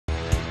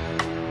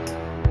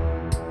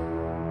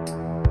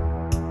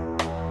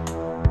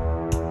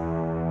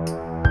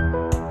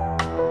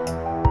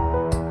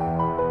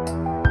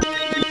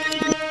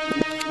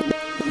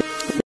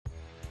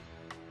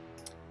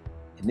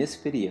this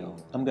video,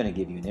 I'm going to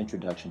give you an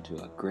introduction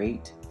to a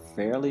great,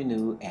 fairly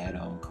new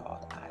add-on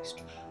called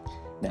iStream.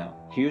 Now,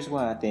 here's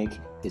why I think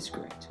it's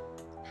great.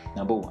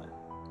 Number one,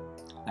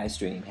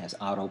 iStream has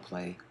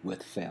autoplay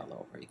with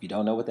failover. If you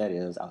don't know what that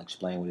is, I'll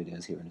explain what it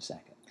is here in a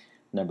second.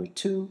 Number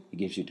two, it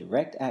gives you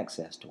direct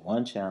access to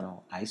one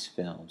channel, Ice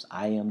Films,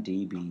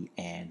 IMDb,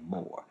 and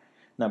more.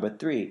 Number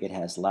three, it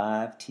has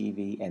live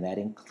TV, and that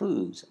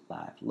includes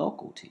live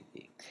local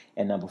TV.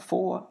 And number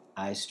four,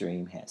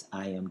 iStream has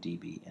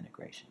IMDb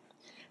integration.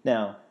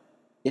 Now,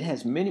 it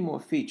has many more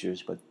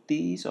features, but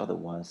these are the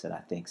ones that I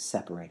think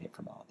separate it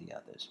from all the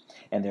others.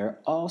 And they're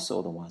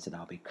also the ones that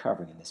I'll be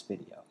covering in this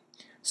video.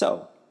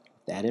 So,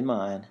 with that in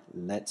mind,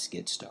 let's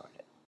get started.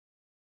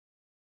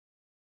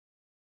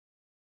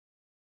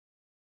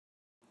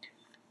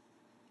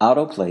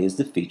 Autoplay is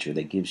the feature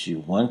that gives you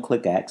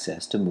one-click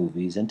access to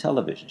movies and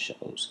television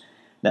shows.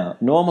 Now,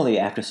 normally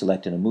after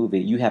selecting a movie,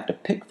 you have to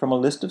pick from a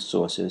list of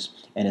sources,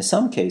 and in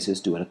some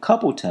cases do it a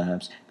couple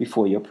times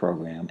before your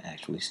program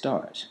actually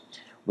starts.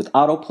 With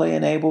autoplay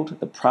enabled,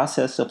 the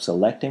process of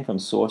selecting from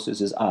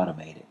sources is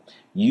automated.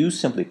 You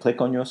simply click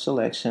on your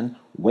selection,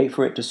 wait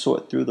for it to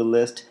sort through the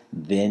list,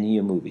 then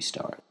your movie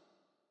starts.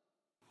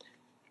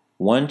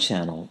 One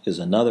Channel is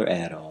another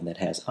add-on that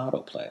has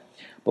autoplay,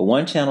 but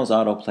One Channel's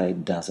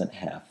autoplay doesn't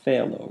have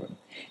failover.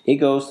 It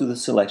goes through the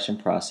selection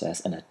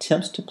process and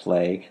attempts to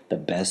play the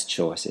best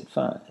choice it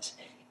finds.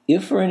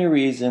 If for any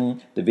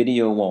reason the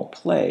video won't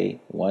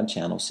play, One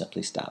Channel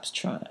simply stops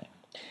trying.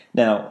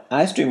 Now,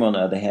 iStream, on the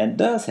other hand,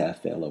 does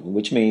have failover,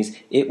 which means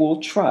it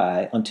will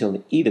try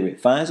until either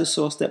it finds a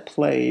source that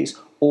plays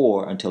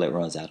or until it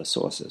runs out of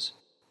sources.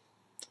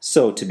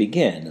 So to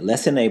begin,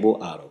 let's enable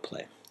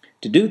autoplay.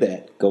 To do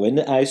that, go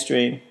into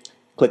iStream,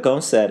 click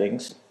on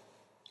Settings,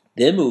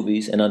 then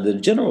Movies, and under the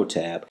General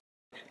tab,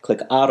 click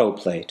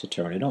Autoplay to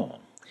turn it on.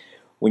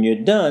 When you're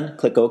done,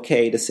 click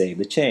OK to save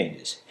the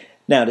changes.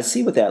 Now, to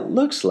see what that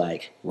looks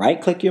like,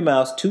 right-click your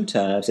mouse 2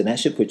 times, and that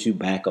should put you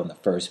back on the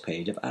first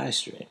page of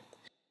iStream.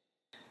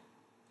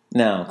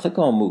 Now, click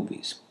on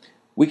Movies.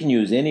 We can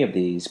use any of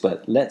these,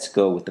 but let's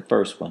go with the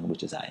first one,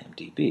 which is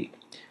IMDb.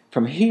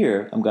 From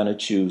here, I'm going to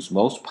choose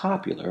Most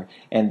Popular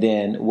and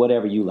then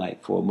whatever you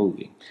like for a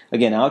movie.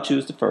 Again, I'll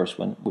choose the first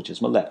one, which is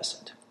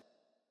Maleficent.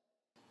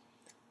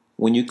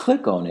 When you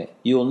click on it,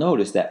 you'll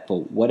notice that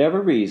for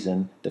whatever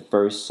reason, the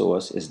first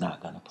source is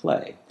not going to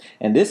play.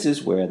 And this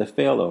is where the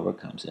failover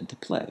comes into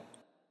play.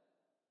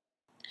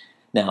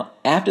 Now,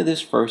 after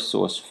this first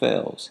source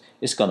fails,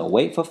 it's going to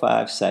wait for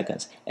 5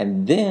 seconds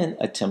and then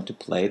attempt to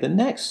play the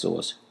next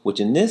source, which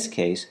in this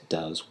case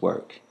does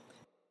work.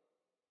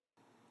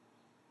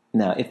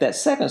 Now, if that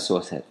second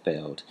source had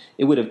failed,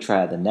 it would have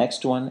tried the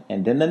next one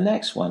and then the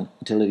next one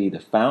until it either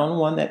found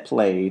one that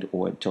played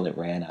or until it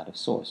ran out of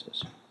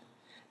sources.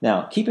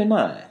 Now, keep in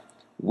mind,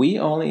 we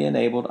only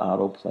enabled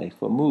autoplay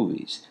for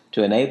movies.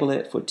 To enable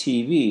it for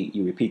TV,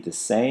 you repeat the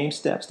same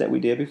steps that we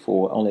did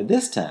before, only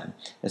this time,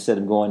 instead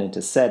of going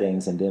into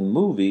Settings and then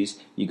Movies,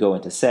 you go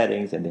into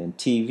Settings and then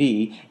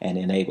TV and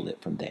enable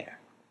it from there.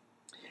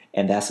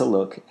 And that's a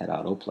look at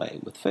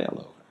autoplay with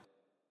failover.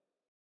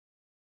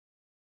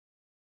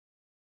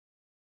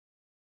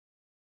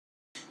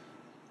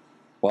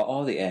 While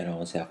all the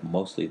add-ons have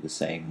mostly the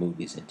same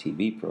movies and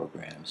TV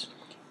programs,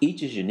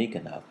 each is unique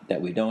enough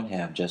that we don't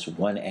have just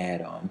one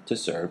add-on to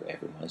serve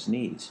everyone's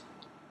needs.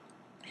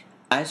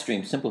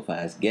 iStream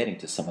simplifies getting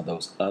to some of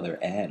those other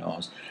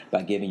add-ons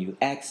by giving you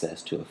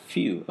access to a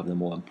few of the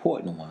more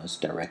important ones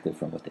directly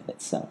from within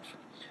itself.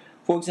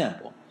 For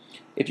example,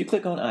 if you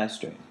click on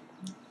iStream,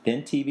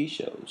 then TV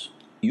shows,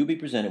 you'll be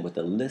presented with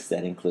a list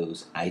that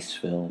includes Ice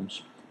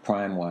Films,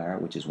 Prime Wire,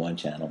 which is One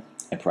Channel,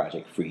 and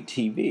Project Free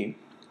TV,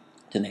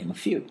 to name a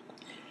few.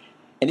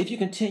 And if you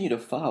continue to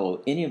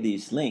follow any of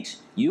these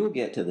links, you'll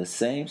get to the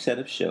same set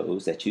of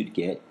shows that you'd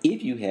get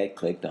if you had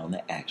clicked on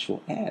the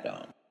actual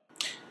add-on.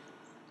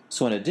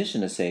 So in addition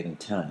to saving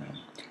time,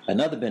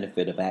 another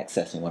benefit of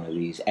accessing one of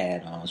these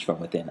add-ons from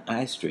within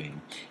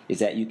iStream is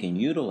that you can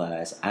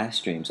utilize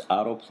iStream's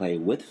autoplay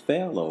with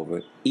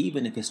failover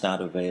even if it's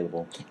not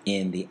available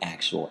in the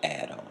actual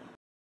add-on.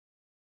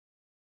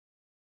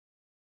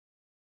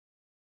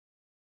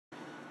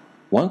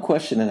 One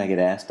question that I get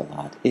asked a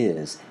lot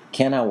is,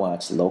 can I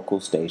watch local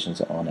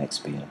stations on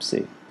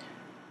XBMC?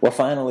 Well,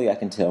 finally, I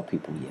can tell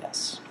people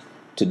yes.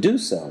 To do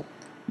so,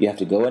 you have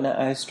to go into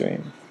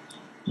iStream,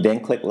 then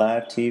click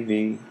Live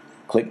TV,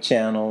 click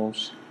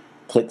Channels,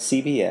 click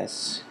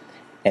CBS,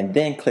 and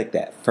then click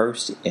that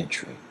first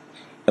entry.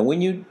 And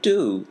when you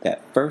do,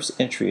 that first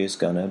entry is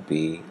going to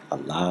be a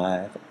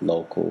live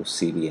local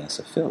CBS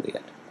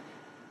affiliate.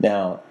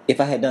 Now,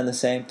 if I had done the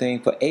same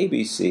thing for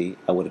ABC,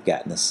 I would have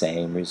gotten the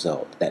same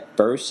result. That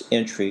first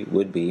entry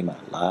would be my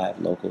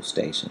live local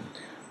station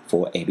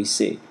for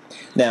ABC.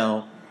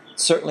 Now,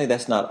 certainly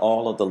that's not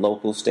all of the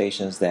local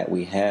stations that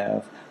we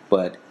have,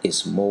 but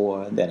it's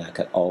more than I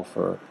could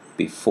offer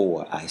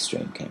before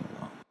iStream came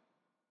along.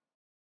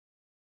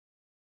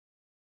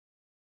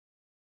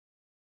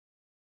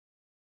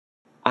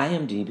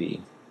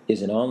 IMDb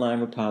is an online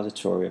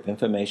repository of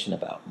information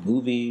about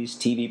movies,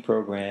 TV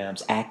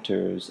programs,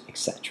 actors,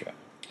 etc.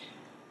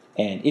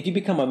 And if you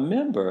become a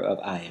member of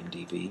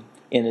IMDb,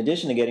 in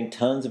addition to getting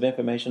tons of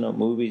information on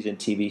movies and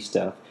TV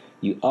stuff,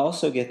 you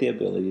also get the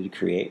ability to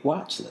create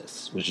watch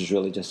lists, which is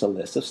really just a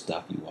list of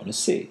stuff you want to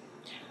see.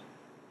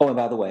 Oh, and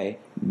by the way,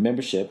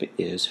 membership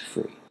is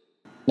free.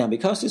 Now,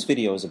 because this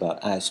video is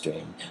about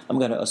iStream, I'm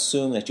going to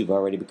assume that you've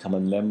already become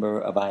a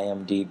member of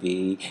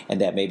IMDb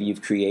and that maybe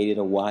you've created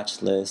a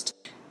watch list,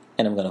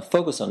 and I'm going to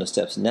focus on the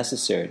steps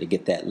necessary to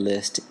get that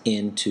list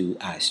into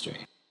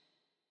iStream.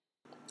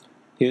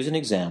 Here's an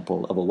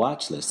example of a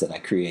watch list that I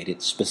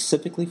created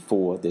specifically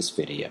for this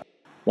video.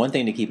 One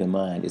thing to keep in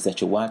mind is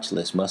that your watch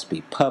list must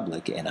be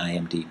public in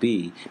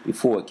IMDb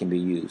before it can be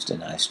used in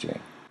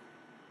iStream.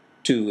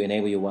 To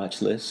enable your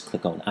watch list,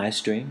 click on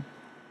iStream,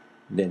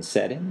 then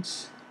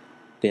Settings,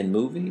 then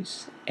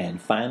Movies,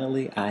 and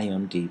finally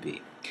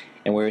IMDb.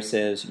 And where it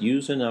says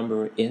User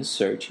Number,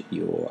 insert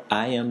your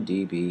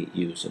IMDb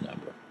user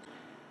number.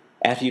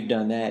 After you've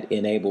done that,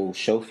 enable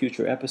Show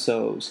Future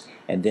Episodes,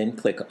 and then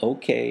click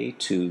OK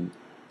to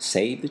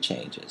save the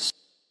changes.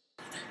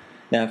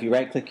 Now, if you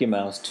right-click your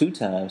mouse 2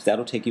 times,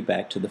 that'll take you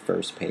back to the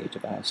first page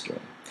of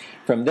iStream.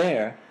 From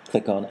there,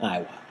 click on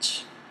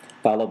iWatch,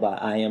 followed by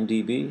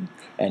IMDb,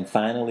 and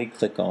finally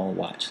click on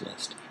Watch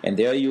List. And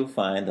there you'll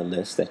find the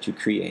list that you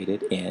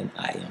created in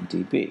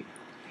IMDb.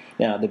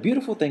 Now, the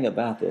beautiful thing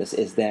about this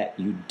is that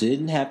you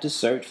didn't have to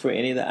search for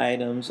any of the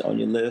items on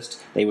your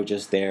list. They were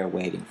just there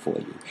waiting for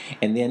you.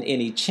 And then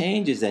any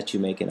changes that you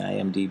make in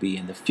IMDb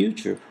in the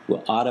future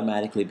will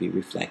automatically be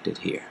reflected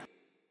here.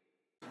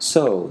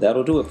 So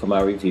that'll do it for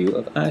my review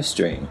of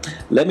iStream.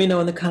 Let me know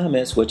in the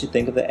comments what you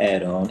think of the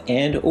add-on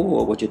and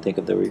or what you think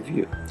of the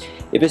review.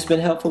 If it's been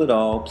helpful at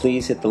all,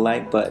 please hit the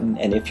like button,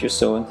 and if you're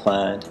so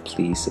inclined,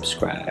 please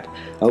subscribe.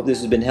 I hope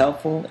this has been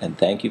helpful, and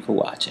thank you for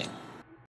watching.